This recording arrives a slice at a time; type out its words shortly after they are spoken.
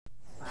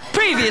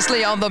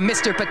Previously on the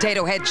Mr.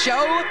 Potato Head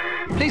Show.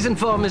 Please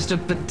inform Mr.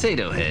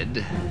 Potato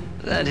Head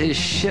that his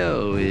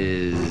show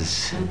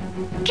is...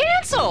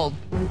 Cancelled!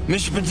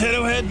 Mr.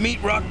 Potato Head,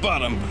 meet Rock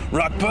Bottom.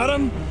 Rock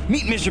Bottom,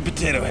 meet Mr.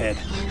 Potato Head.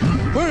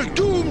 We're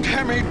doomed,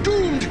 Hammy,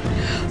 doomed!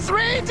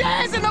 3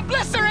 days in the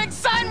blistering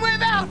sun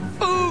without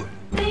food!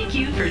 Thank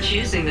you for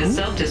choosing the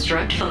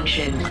self-destruct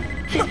function.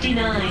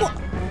 59,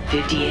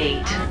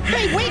 58,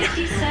 Hey, wait!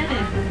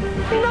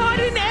 57. Not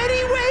in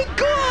any way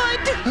good!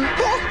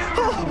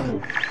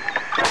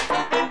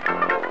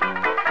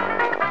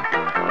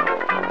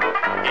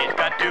 He's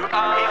got to know,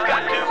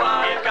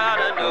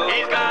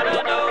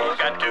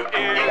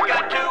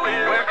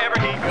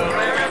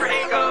 wherever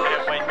he goes,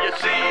 and when you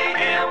see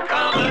him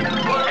coming,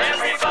 well,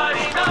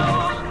 everybody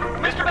knows,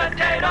 Mr.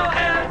 Potato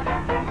Head,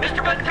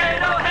 Mr.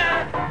 Potato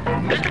Head,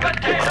 Mr.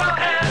 Potato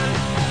Head.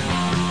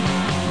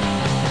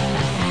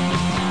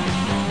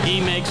 He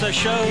makes a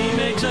show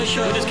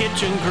with his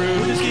kitchen crew,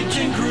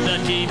 the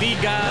TV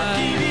guy,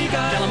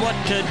 tell him what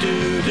to do.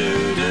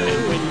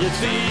 And when you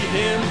see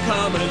him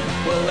coming,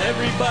 well,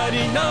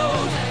 everybody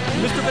knows,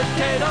 Mr.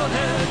 Potato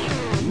Head,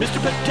 Mr.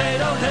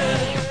 Potato Head,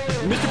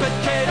 Mr.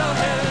 Potato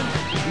Head,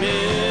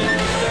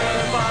 Mr.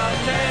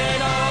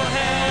 Potato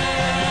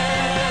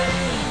Head.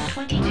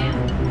 22,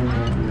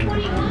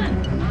 21,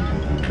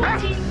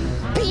 20,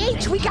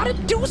 PH, we gotta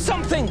do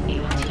something!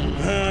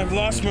 18. I've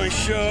lost my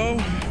show.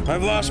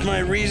 I've lost my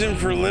reason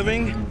for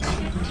living.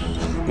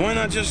 Why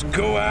not just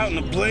go out in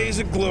a blaze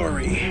of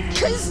glory?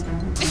 'Cause...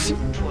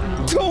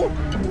 don't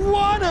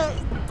wanna...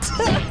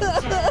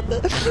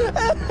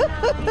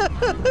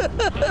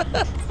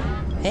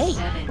 Hey,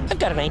 I've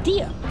got an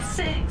idea.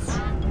 6,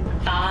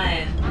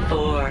 5,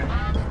 4,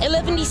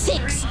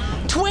 11-6,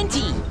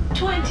 20,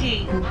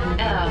 20,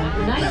 19,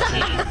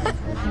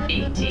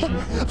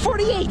 18,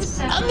 48,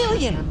 a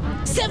million,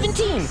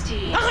 17,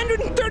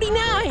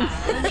 139.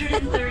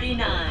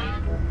 139,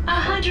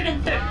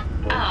 130.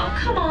 Oh,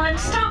 come on,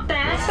 stop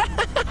that.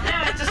 Now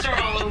I have to start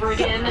all over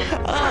again.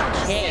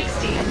 Okay.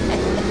 60,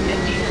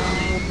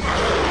 59,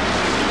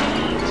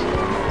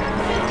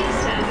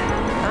 57.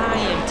 I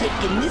am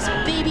taking this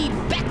baby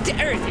back to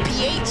Earth,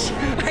 PH.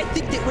 I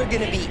think that we're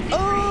gonna be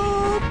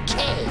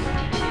okay.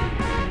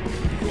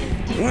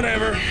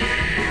 Whatever.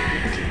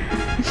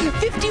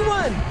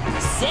 51,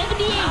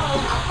 78. Oh,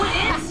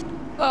 quit!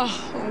 Oh,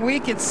 we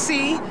could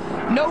see.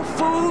 No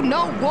food,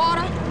 no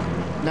water,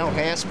 no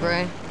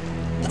hairspray.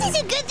 It is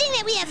a good thing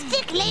that we have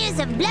thick layers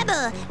of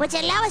blubber, which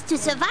allow us to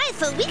survive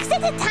for weeks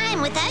at a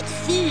time without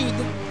food.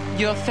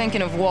 You're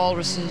thinking of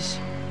walruses.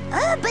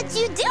 Oh, but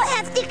you do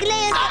have thick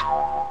layers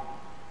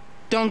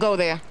Don't go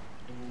there.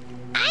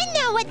 I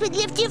know what would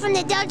lift you from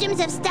the doldrums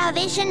of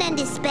starvation and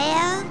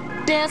despair.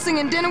 Dancing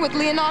and dinner with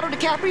Leonardo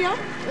DiCaprio?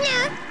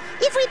 No,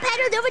 if we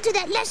paddled over to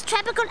that less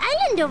tropical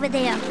island over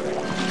there.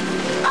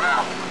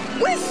 Oh,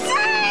 we're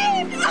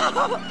saved!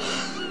 Oh,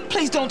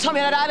 please don't tell me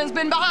that island's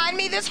been behind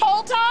me this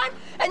whole time,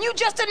 and you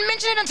just didn't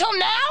mention it until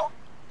now?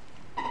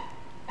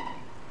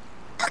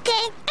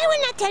 Okay, I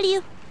will not tell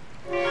you.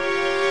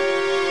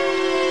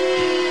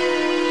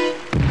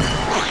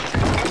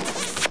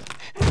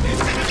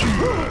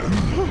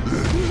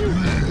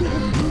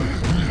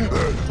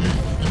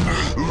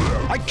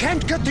 I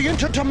can't get the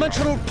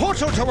interdimensional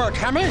portal to work,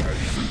 Hammy.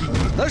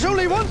 There's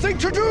only one thing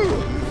to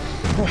do.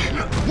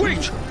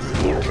 Wait!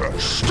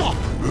 Stop!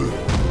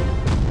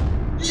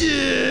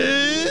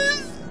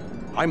 Yes?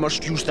 I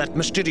must use that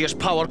mysterious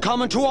power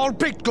common to all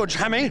baked goods,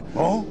 Hammy.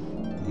 Oh?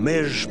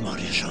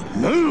 Mesmerism.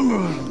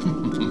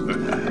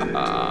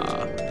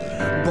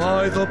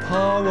 By the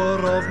power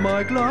of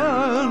my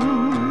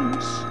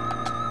glands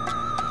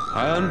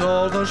and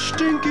all the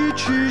stinky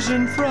cheese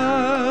in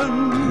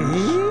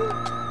France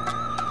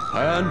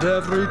and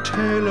every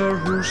tailor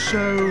who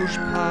sews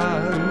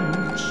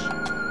pants,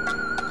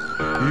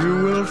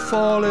 you will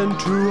fall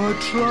into a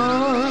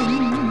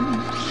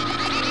trance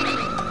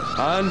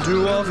and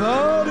do a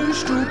very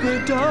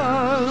stupid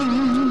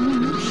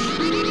dance.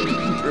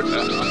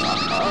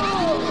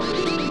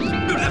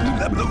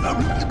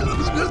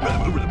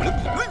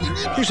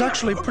 He's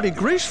actually pretty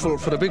graceful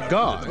for the big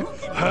guy.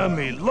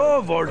 Hammy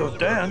love all the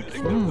dance.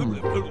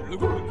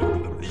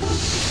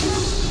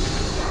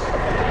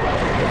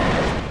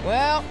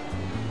 Well,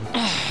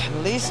 at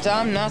least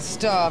I'm not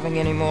starving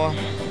anymore.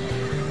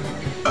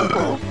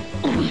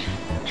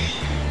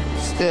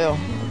 Still,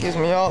 it gives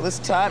me all this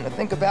time to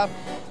think about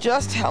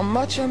just how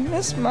much I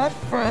miss my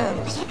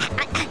friends.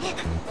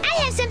 I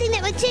have something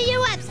that will cheer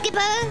you up,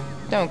 Skipper.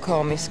 Don't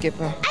call me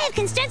Skipper. I have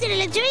constructed a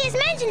luxurious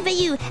mansion for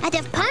you out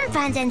of palm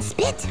fronds and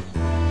spit.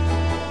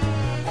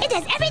 It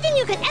has everything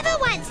you could ever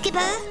want,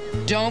 Skipper.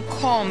 Don't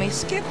call me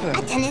Skipper.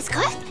 A tennis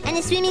court and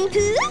a swimming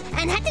pool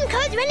and hot and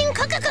cold running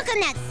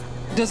coconuts.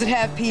 Does it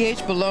have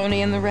PH,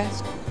 bologna, and the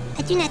rest?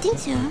 I do not think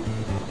so.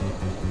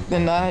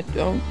 Then I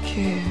don't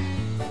care.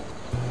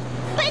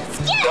 But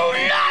Skip! Do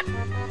not!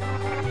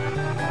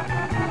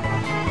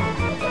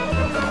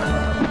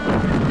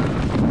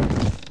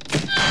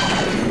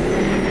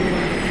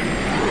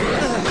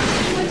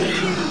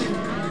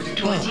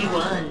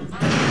 21,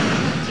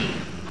 20,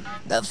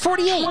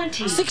 48,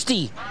 20,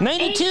 60,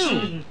 92.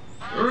 18,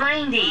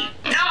 90.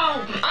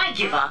 Oh, I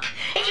give up.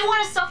 If you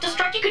want to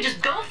self-destruct, you could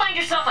just go find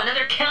yourself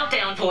another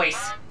countdown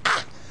voice.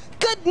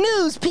 Good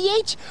news,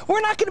 PH.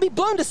 We're not going to be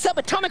blown to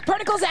subatomic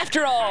particles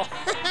after all.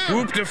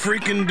 Whoop the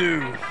freaking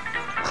do.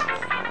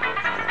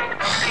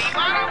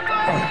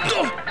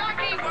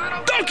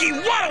 Donkey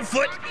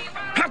Waddlefoot!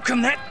 How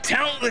come that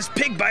talentless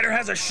pig biter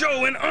has a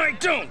show and I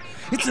don't?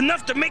 It's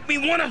enough to make me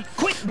wanna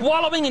Quit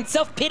wallowing in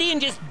self-pity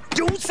and just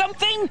do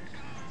something?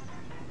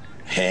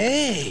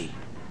 Hey,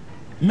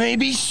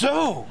 maybe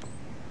so.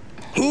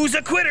 Who's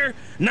a quitter?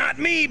 Not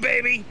me,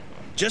 baby.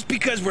 Just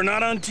because we're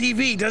not on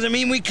TV doesn't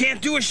mean we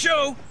can't do a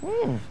show.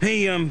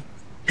 Hey, hand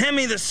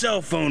me the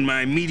cell phone,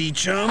 my meaty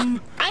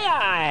chum.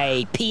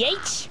 Aye, aye,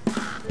 PH.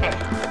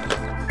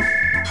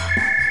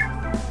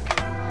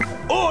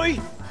 Oi!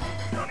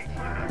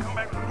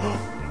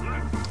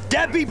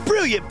 That'd be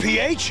brilliant,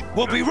 PH.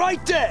 We'll be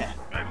right there.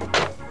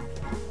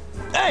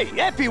 Hey,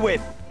 Happy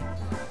Whip.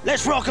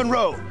 Let's rock and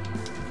roll.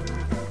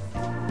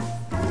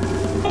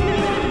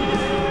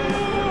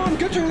 I'm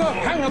getting the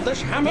hang of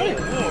this, Hammy.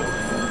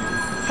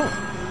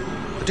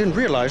 I didn't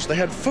realize they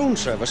had phone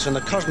service in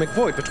the cosmic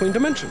void between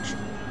dimensions.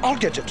 I'll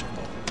get it.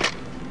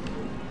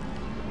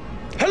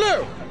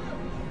 Hello?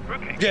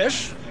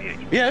 Yes?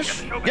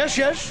 Yes? Yes,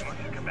 yes?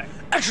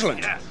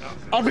 Excellent.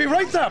 I'll be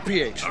right there,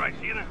 PH. All right,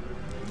 see you then.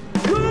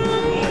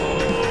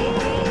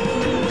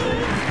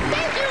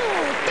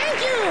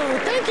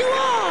 Thank you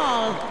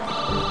all.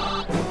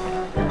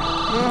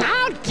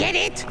 I'll get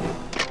it.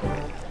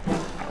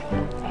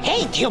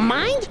 Hey, do you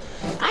mind?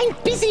 I'm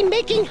busy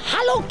making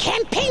hollow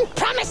campaign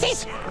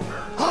promises.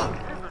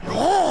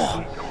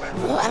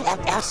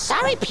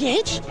 Sorry,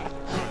 PH.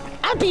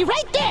 I'll be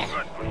right there.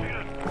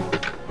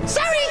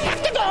 Sorry,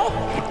 have to go.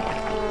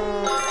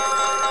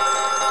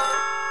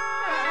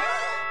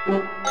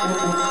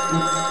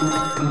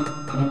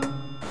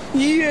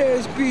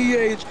 Yes,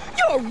 PH.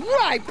 You're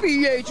right,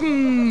 PH.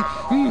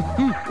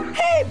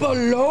 Hey,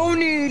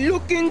 baloney.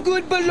 Looking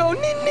good,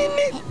 baloney.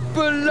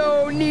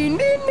 Baloney.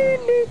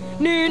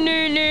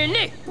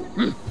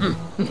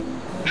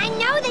 I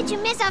know that you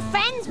miss our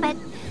friends, but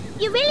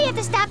you really have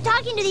to stop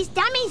talking to these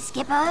dummies,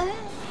 Skipper.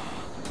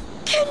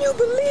 Can you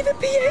believe it,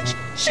 PH?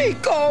 She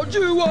called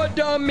you a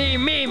dummy.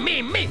 Me.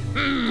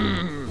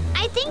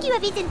 I think you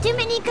have eaten too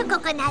many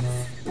coconuts.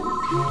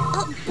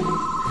 Oh,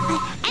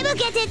 I will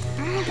get it.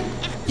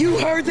 You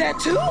heard that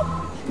too?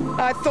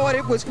 I thought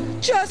it was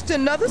just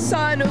another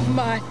sign of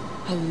my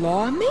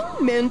alarming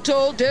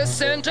mental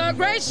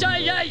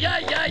disintegration. Yeah.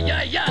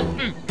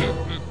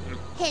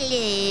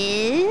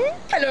 Hello?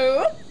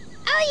 Hello?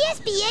 Oh, yes,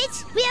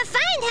 PH. We are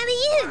fine. How are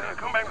you?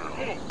 Come back.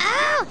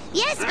 Oh,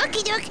 yes,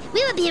 okie doke.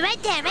 We will be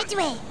right there, right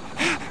away.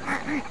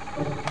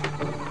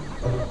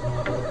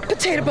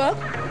 Potato Bug,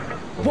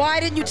 why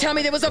didn't you tell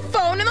me there was a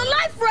phone in the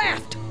life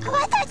raft? Oh,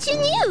 I thought you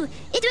knew.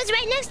 It was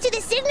right next to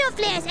the signal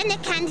flares and the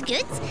canned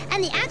goods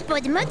and the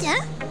outboard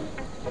motor.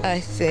 I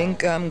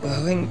think I'm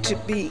going to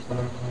be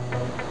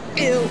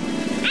ill.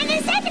 And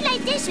a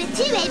satellite dish with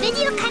two-way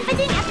video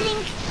conferencing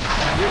uplink.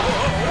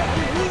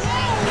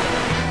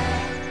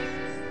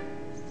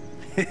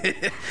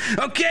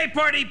 Okay,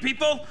 party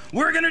people,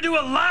 we're gonna do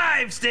a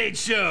live stage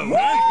show.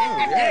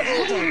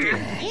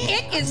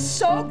 It is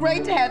so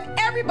great to have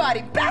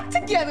everybody back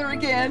together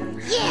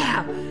again.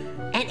 Yeah,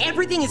 and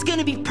everything is going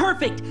to be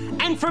perfect.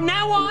 And from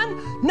now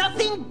on,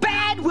 nothing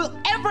bad will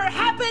ever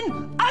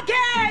happen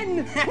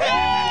again.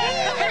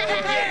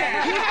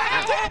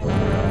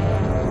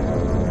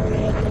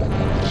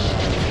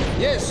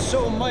 Yes,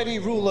 so mighty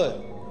ruler.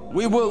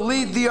 We will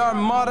lead the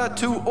armada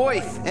to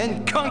Oith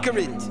and conquer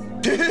it.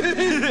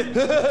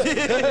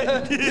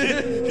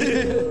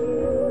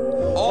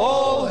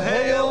 All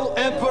hail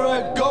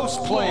Emperor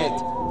Ghost Plant.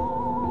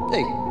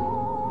 Hey,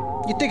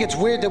 you think it's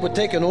weird that we're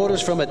taking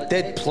orders from a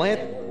dead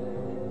plant?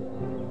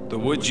 The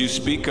words you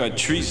speak are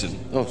treason.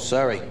 Oh,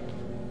 sorry.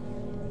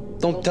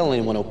 Don't tell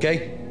anyone,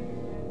 okay?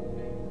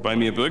 Buy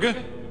me a burger?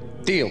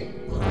 Deal.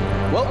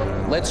 Well,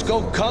 let's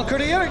go conquer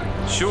the Earth.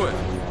 Sure.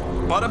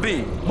 Bada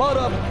bing.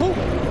 Bada boom.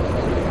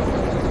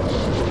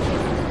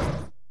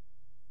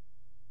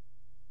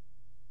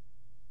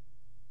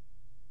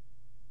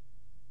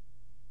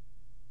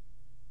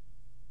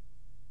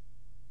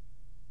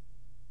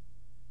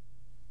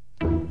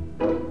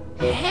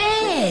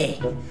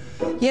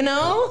 You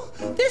know,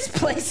 this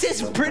place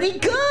is pretty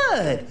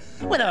good.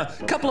 With a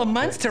couple of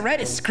months to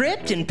write a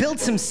script and build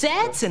some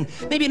sets and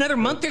maybe another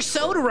month or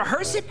so to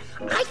rehearse it,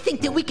 I think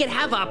that we could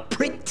have a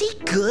pretty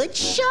good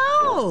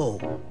show.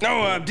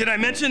 Oh, did I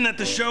mention that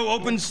the show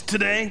opens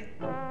today?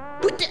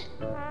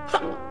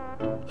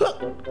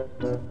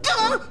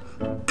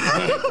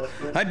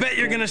 I bet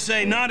you're gonna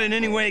say not in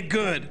any way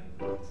good.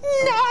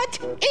 Not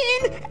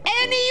in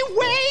any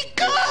way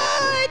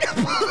good!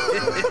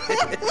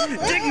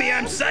 Dig me,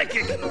 I'm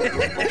psychic.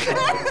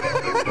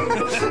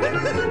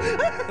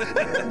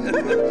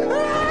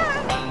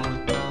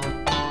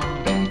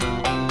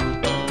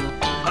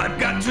 I've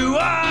got 2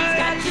 eyes.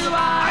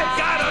 I've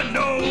got a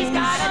nose.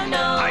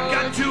 I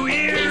got 2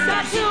 ears.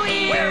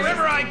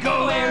 Wherever I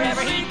go.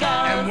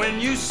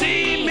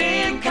 see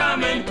me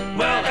coming,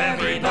 well,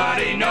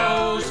 everybody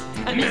knows.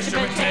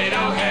 Mr.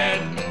 Potato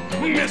Head,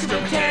 Mr.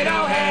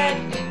 Potato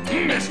Head,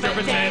 Mr.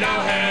 Potato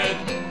Head,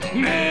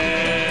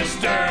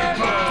 Mr.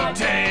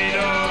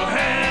 Potato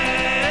Head.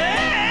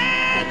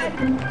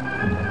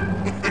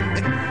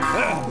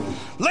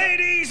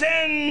 Ladies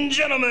and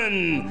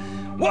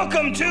gentlemen,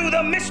 welcome to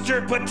the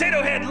Mr.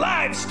 Potato Head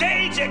Live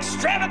Stage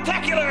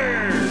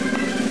Extravatacular!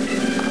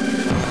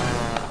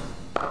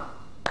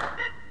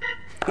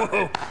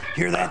 Whoa,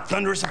 hear that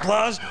thunderous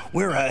applause?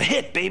 We're a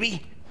hit,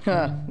 baby!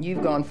 Huh,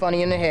 you've gone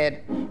funny in the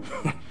head.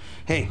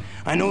 Hey,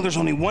 I know there's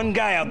only one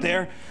guy out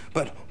there,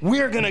 but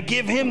we're gonna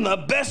give him the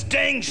best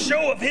dang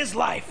show of his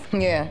life!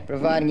 Yeah,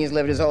 providing he's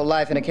lived his whole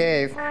life in a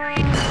cave.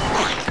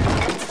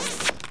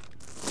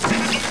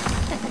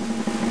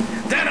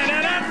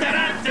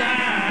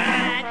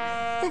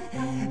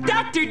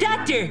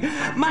 Doctor,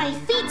 my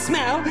feet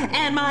smell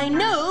and my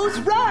nose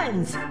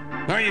runs.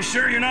 Are you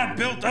sure you're not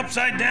built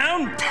upside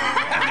down?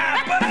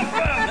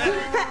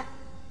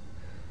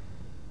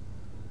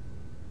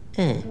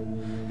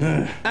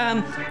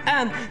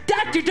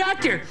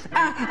 Doctor,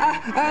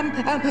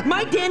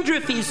 my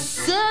dandruff is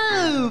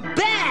so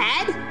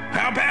bad.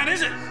 How bad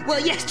is it?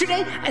 Well,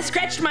 yesterday I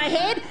scratched my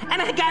head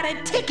and I got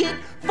a ticket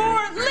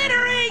for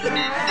littering.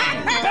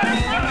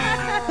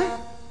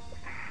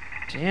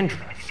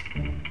 Dandruff?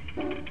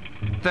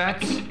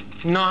 That's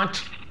not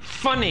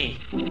funny.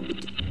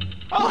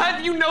 I'll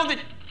have you know that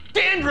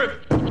dandruff,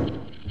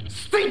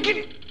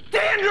 stinking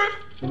dandruff,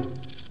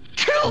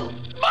 killed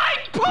my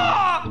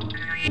paw!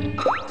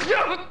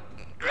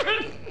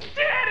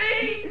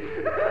 Daddy!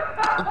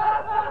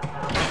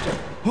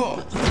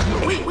 Oh,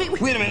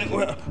 wait a minute.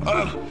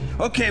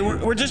 Okay,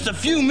 we're just a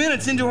few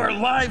minutes into our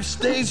live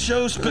stage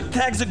show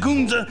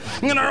Spectagzagoonza,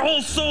 and our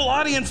whole sole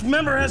audience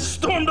member has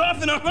stormed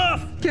off in a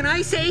huff. Can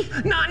I say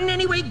not in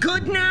any way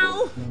good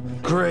now?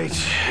 Great.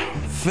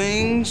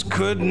 Things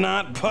could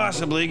not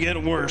possibly get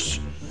worse.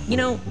 You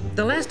know,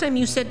 the last time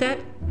you said that,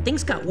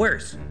 things got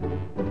worse.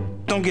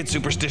 Don't get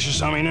superstitious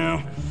on me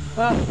now.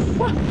 What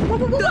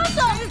the?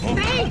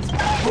 Hey!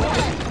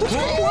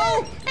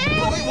 Whoa!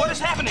 Wait, what is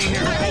happening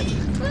here?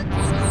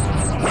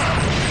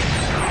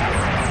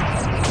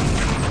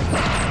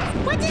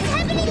 What is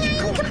happening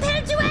now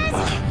compared to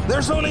us?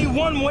 There's only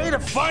one way to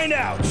find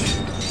out.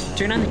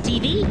 Turn on the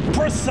TV?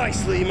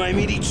 Precisely, my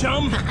meaty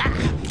chum.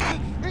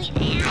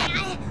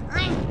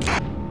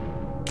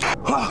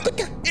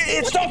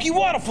 It's Donkey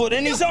Waddlefoot,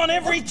 and he's on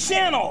every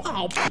channel.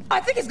 Oh,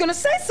 I think he's gonna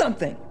say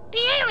something.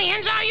 The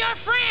aliens are your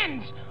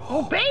friends.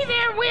 Obey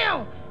their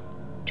will.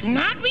 Do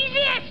not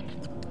resist.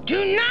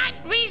 Do not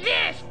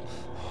resist.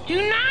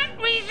 Do not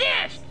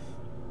resist.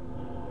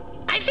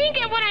 I think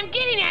that what I'm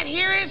getting at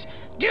here is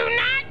do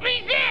not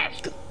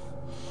resist.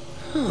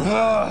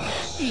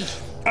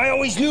 I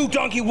always knew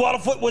Donkey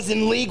Waddlefoot was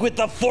in league with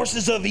the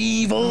forces of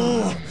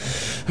evil.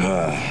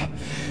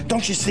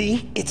 Don't you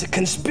see? It's a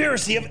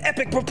conspiracy of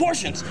epic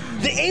proportions.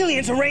 The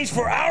aliens arranged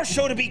for our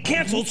show to be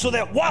canceled so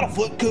that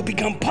Waddlefoot could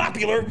become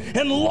popular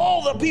and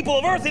lull the people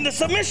of Earth into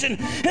submission.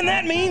 And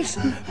that means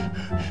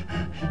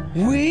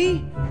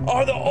we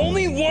are the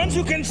only ones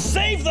who can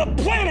save the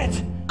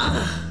planet.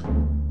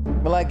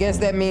 Well, I guess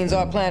that means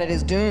our planet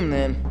is doomed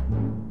then.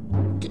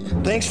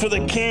 Thanks for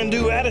the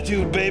can-do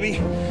attitude, baby.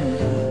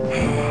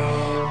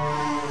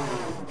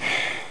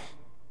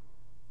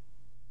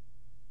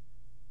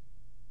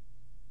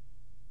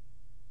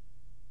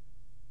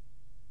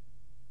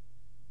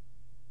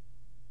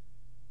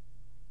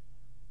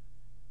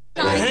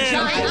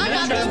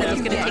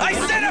 I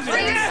said a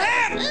freaking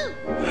ham!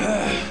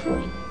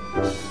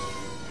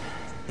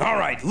 All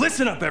right,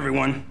 listen up,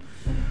 everyone.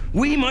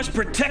 We must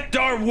protect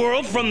our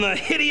world from the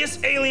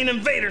hideous alien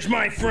invaders,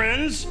 my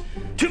friends.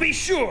 To be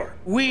sure,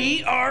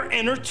 we are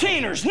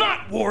entertainers,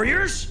 not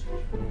warriors.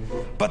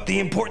 But the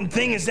important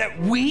thing is that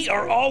we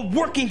are all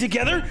working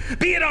together,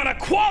 be it on a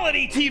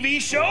quality TV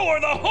show or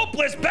the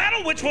hopeless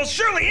battle which will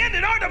surely end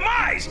in our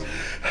demise.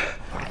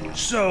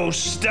 So,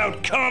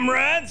 stout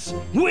comrades,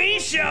 we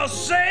shall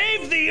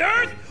save the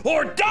Earth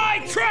or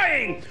die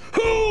trying.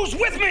 Who's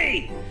with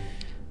me?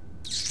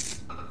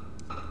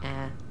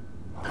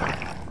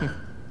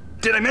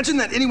 Did I mention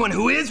that anyone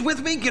who is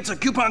with me gets a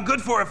coupon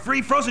good for a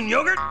free frozen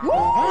yogurt?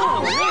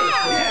 Oh,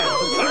 yeah.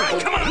 All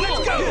right, come on, let's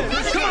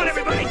go. Come on,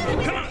 everybody,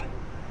 come on.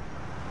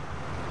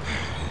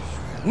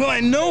 Well,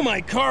 I know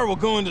my car will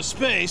go into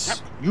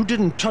space. You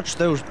didn't touch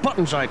those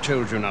buttons I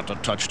told you not to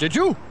touch, did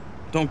you?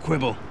 Don't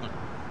quibble.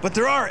 But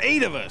there are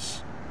 8 of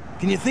us.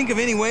 Can you think of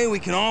any way we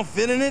can all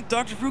fit in it,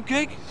 Dr.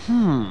 Fruitcake?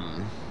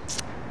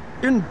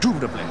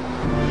 Indubitably.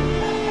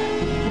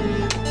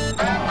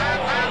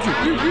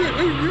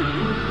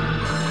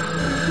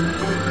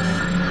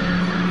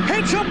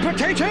 Heads up,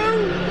 potato!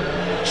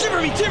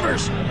 Shiver me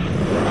timbers!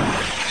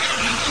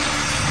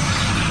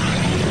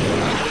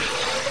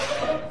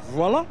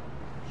 Voila!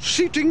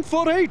 Seating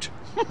for 8.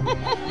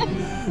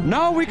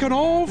 Now we can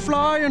all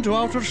fly into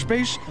outer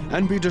space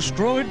and be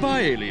destroyed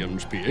by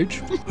aliens, PH.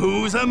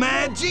 Who's a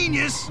mad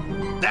genius?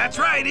 That's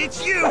right,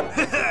 it's you!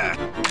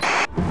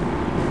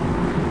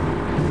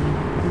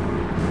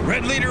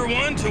 Red Leader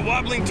 1 to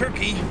Wobbling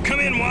Turkey. Come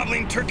in,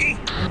 Wobbling Turkey.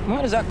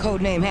 Why does our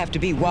code name have to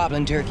be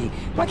Wobbling Turkey?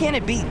 Why can't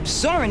it be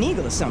Soaring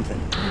Eagle or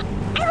something?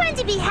 I want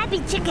to be Happy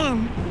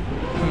Chicken.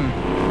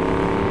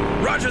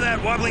 Roger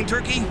that, Wobbling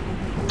Turkey.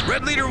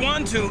 Red Leader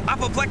 1 to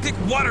Apoplectic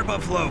Water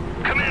Buffalo.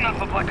 Come in,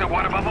 Apoplectic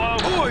Water Buffalo.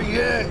 Oh,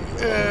 yeah.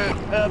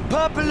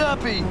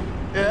 Papalapi.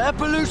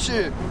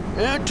 Appaloosa.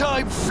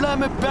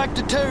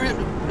 Anti-inflammatory.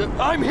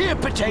 I'm here,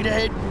 Potato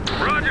Head.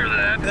 Roger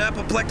that.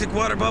 Apoplectic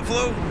Water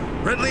Buffalo.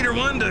 Red Leader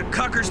 1 to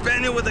Cocker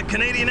Spaniel with a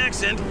Canadian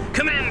accent.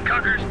 Come in,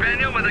 Cocker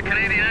Spaniel with a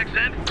Canadian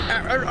accent.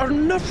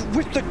 Enough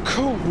with the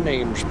code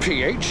names,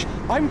 PH.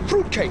 I'm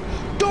Fruitcake.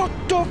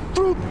 Dr.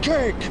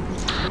 Fruitcake.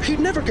 He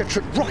never gets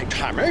it right,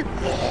 Hammy.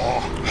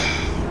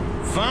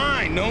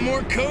 Fine, no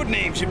more code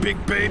names, you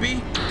big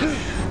baby.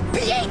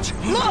 PH,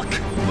 look!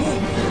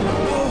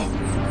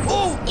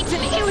 It's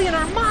an alien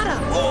armada!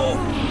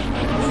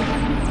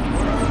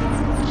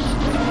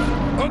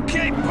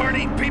 Okay,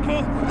 party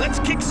people, let's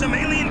kick some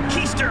alien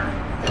keister.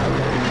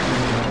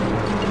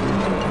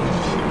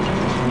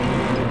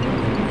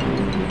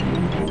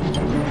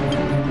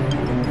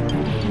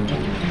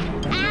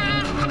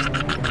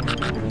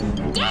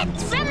 Get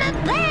from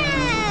above!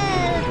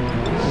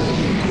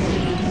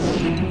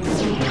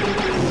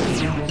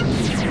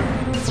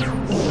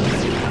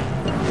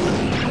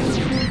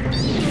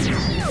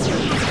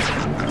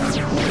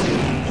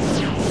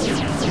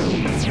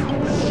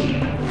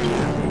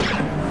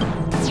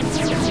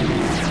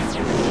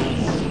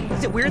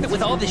 Is it weird that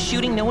with all this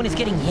shooting, no one is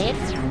getting hit?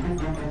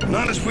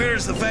 Not as weird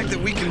as the fact that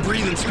we can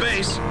breathe in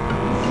space.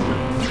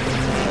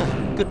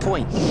 Good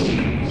point.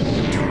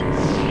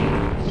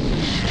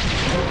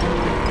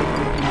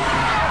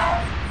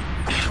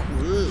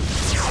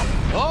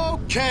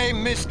 Okay,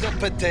 Mr.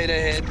 Potato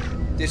Head.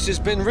 This has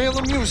been real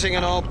amusing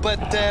and all,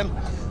 but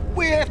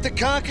we have to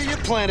conquer your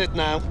planet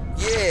now.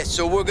 Yeah,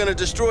 so we're gonna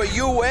destroy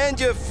you and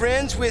your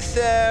friends with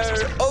our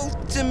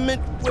ultimate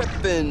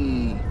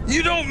weapon.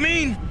 You don't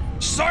mean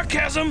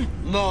sarcasm?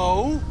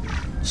 No,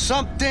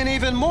 something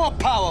even more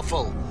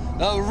powerful.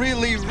 A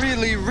really,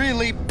 really,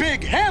 really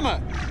big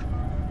hammer.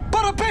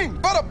 Bada bing,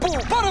 bada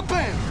boom, bada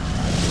bang.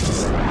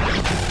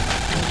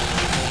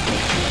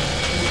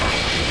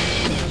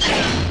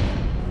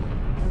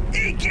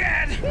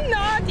 Egad!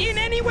 Not in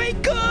any way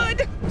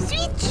good!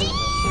 Sweet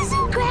cheese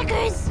and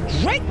crackers.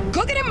 Great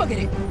cookity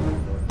muggity!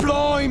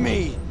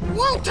 Blimey!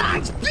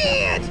 Wotan's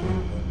beard!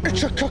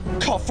 It's a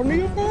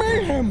cacophony of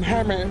mayhem,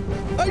 Hammer.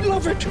 I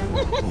love it.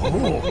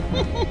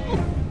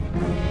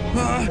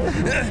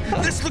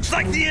 This looks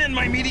like the end,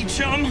 my meaty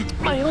chum.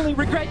 My only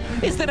regret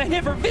is that I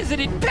never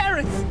visited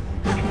Paris.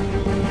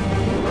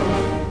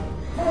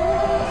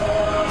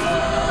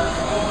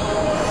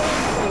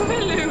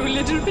 Hello,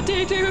 little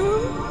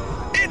potato.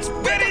 It's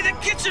Betty the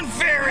Kitchen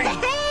Fairy!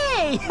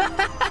 Hey!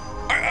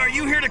 Are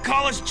you here to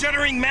call us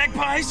juddering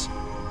magpies?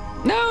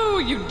 No,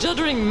 you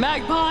juddering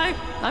magpie.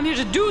 I'm here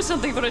to do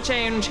something for a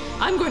change.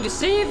 I'm going to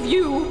save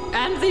you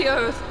and the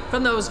Earth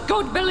from those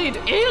goat-bellied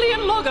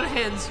alien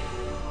loggerheads.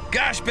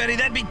 Gosh, Betty,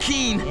 that'd be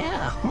keen.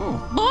 Yeah.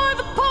 By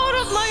the power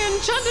of my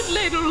enchanted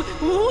ladle,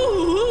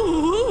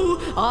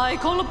 I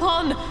call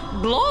upon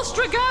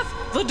Blostragath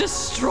the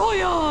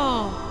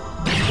Destroyer.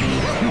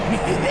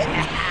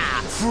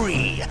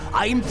 Free!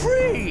 I'm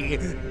free!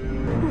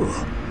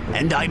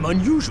 And I'm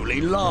unusually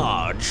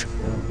large.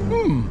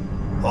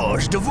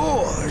 Hors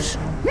d'oeuvres.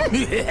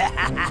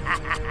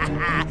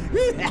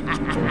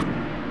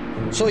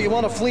 So you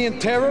want to flee in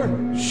terror?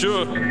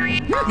 Sure.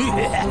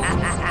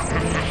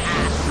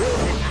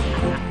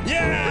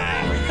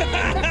 Yeah!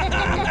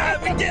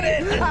 We did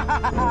it!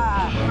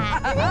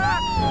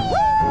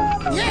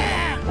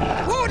 Yeah!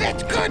 Oh,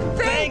 that's good!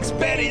 Thanks,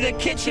 Betty the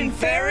Kitchen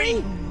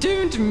Fairy!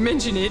 Don't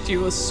mention it,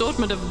 you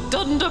assortment of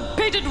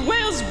dunder-pated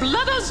whale's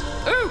bladders!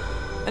 Oh,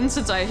 and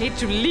since I hate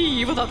to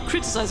leave without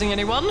criticizing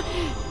anyone,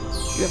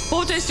 you have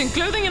poor taste in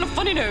clothing and a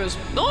funny nose.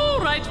 All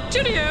right,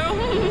 cheerio!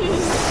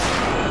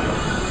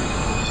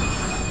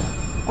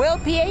 Well,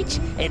 PH,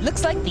 it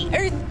looks like the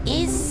Earth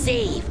is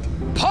saved.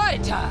 Party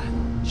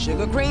time!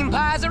 Sugar cream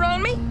pies are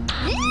on me?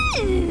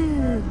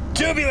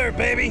 Tubular,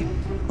 baby!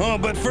 Oh,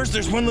 but first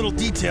there's one little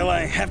detail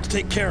I have to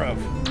take care of.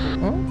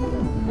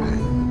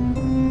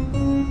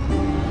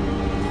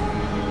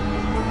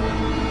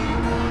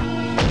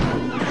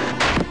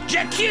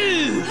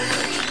 J'accuse!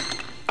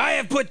 I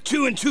have put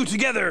 2 and 2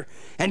 together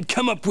and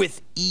come up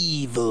with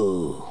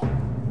evil.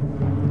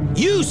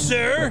 You,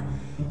 sir,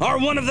 are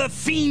one of the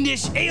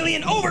fiendish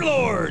alien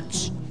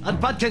overlords!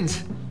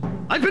 Butkins,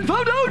 I've been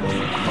found out!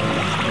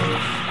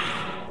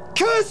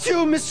 Curse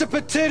you, Mr.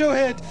 Potato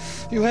Head!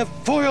 You have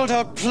foiled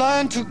our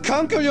plan to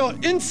conquer your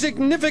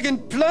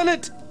insignificant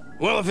planet!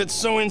 Well, if it's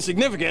so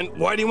insignificant,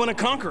 why do you want to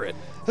conquer it?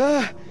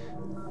 That's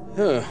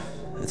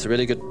a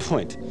really good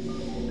point.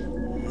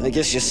 I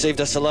guess you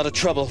saved us a lot of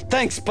trouble.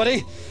 Thanks,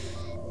 buddy!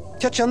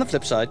 Catch you on the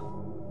flip side.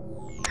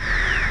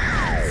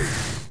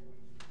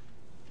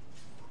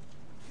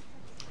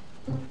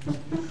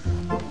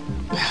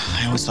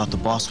 I always thought the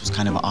boss was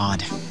kind of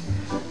odd.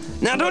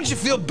 Now, don't you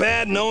feel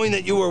bad knowing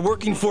that you were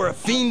working for a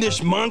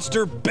fiendish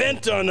monster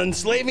bent on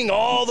enslaving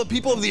all the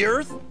people of the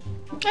Earth?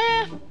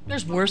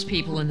 There's worse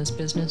people in this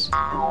business.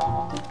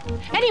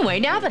 Anyway,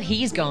 now that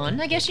he's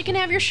gone, I guess you can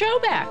have your show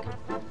back.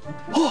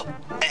 Oh,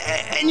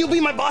 and you'll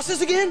be my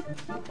bosses again?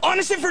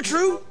 Honest and for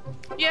true?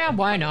 Yeah,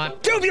 why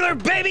not? Tubular,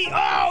 baby!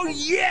 Oh,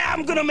 yeah!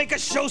 I'm gonna make a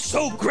show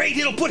so great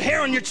it'll put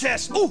hair on your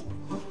chest. Ooh!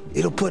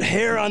 It'll put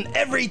hair on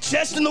every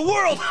chest in the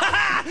world!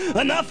 Ha ha!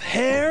 Enough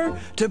hair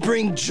to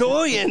bring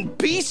joy and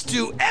peace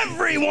to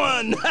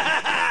everyone!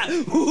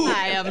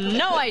 I have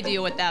no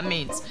idea what that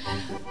means,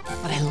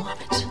 but I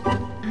love it.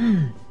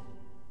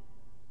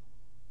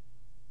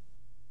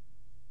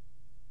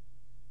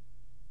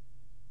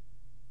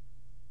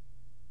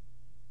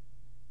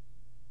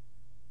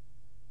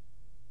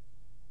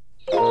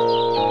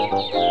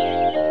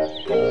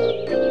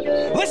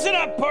 Listen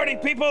up, party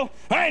people!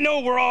 I know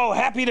we're all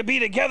happy to be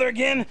together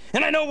again,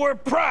 and I know we're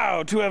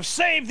proud to have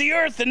saved the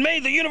Earth and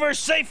made the universe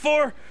safe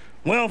for,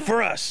 well,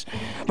 for us.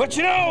 But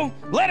you know,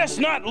 let us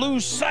not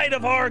lose sight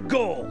of our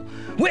goal,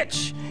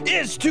 which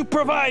is to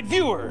provide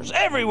viewers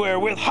everywhere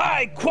with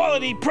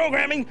high-quality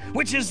programming,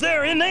 which is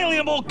their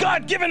inalienable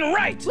God-given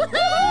right! Woohoo!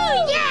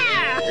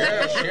 Yeah!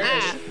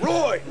 Yes.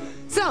 Roy!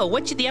 So,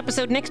 what should the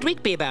episode next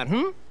week be about,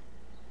 who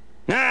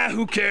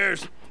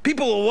cares?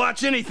 People will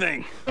watch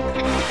anything. You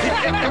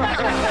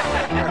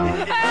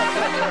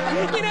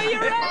know,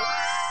 you're right.